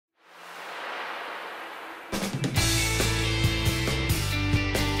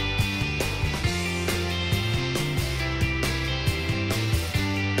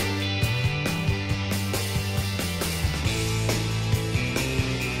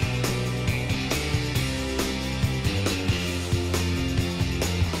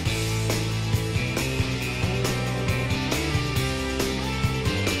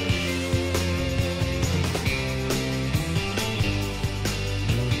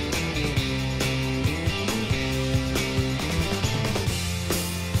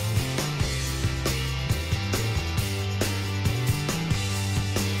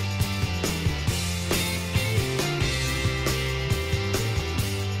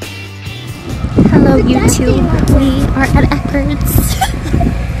Hello YouTube, we are at Eckerd's.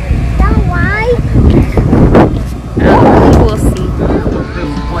 Why? We'll see.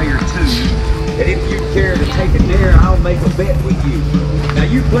 Player 2, and if you care to take a dare, I'll make a bet with you. Now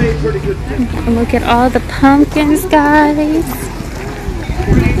you play pretty good. Look at all the pumpkins, guys.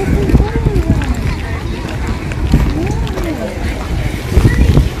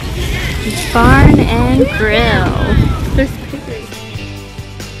 Barn and Grill. There's piggery.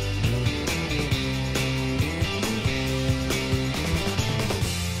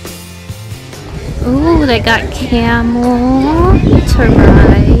 Ooh, they got camel to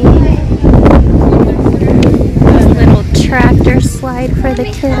ride. A little tractor slide for the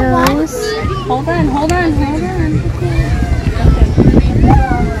kiddos. Hold on.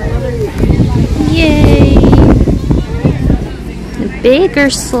 Yay! The bigger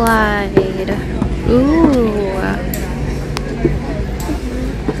slide. Ooh.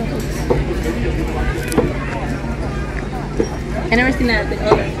 I never seen that at the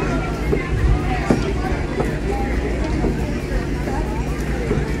other.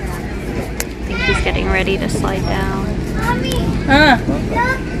 I think he's getting ready to slide down.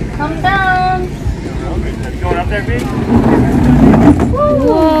 Come down. Going up there, big?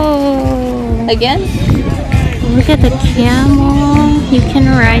 Whoa! Again? Look at the camel. You can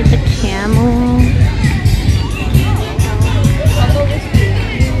ride the camel.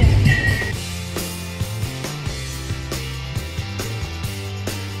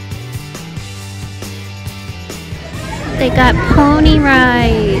 They got pony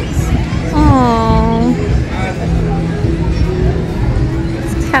rides. Oh,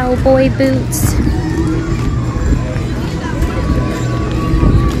 cowboy boots.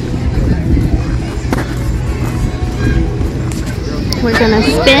 We're gonna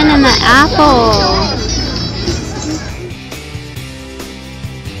spin in the apple.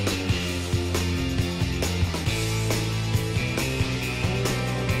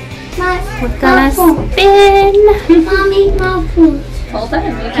 We're gonna spin. Mommy, my foot. Hold on.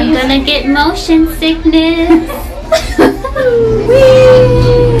 I'm gonna get motion sickness.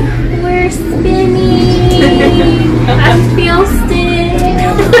 Whee! We're spinning. I feel stiff.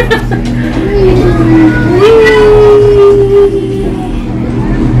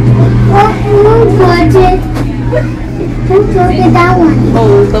 Who did that one?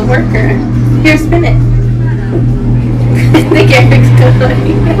 Oh, the worker. Here, spin it. I think Eric's going.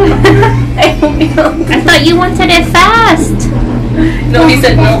 I thought you wanted it fast. No, he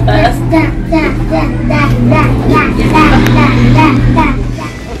said no fast.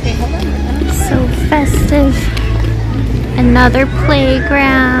 So festive. Another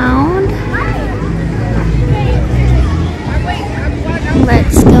playground.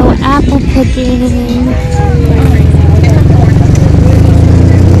 Let's go apple picking.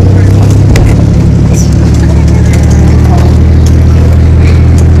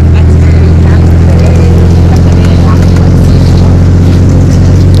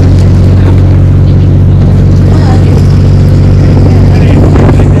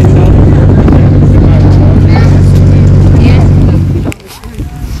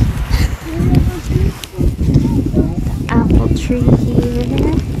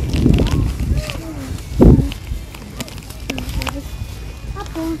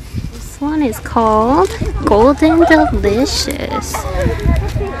 This one is called Golden Delicious.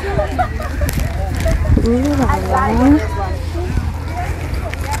 Ooh la la.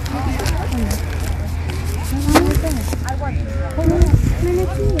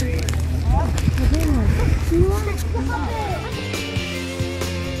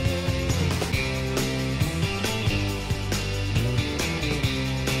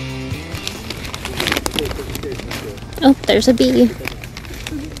 Oh, there's a bee.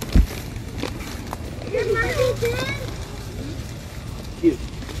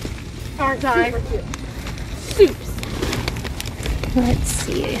 Aren't I? Soups. Let's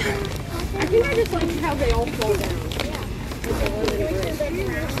see. I think I just like how they all fall down.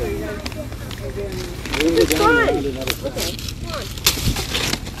 It's fun.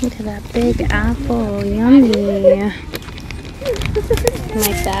 Look at that big apple. Yummy.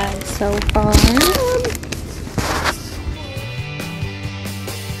 My bag so far.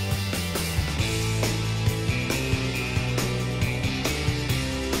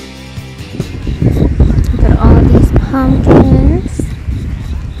 Look at all these pumpkins.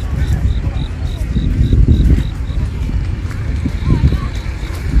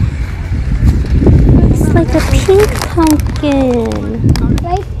 It's like a pink pumpkin.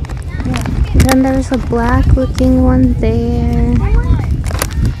 Right? Then there's a black looking one there.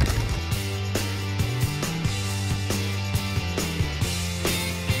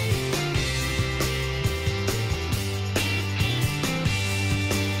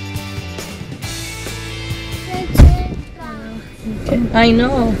 fun. I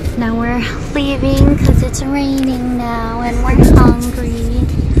know. Now we're leaving because it's raining now and we're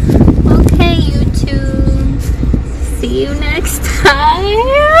hungry.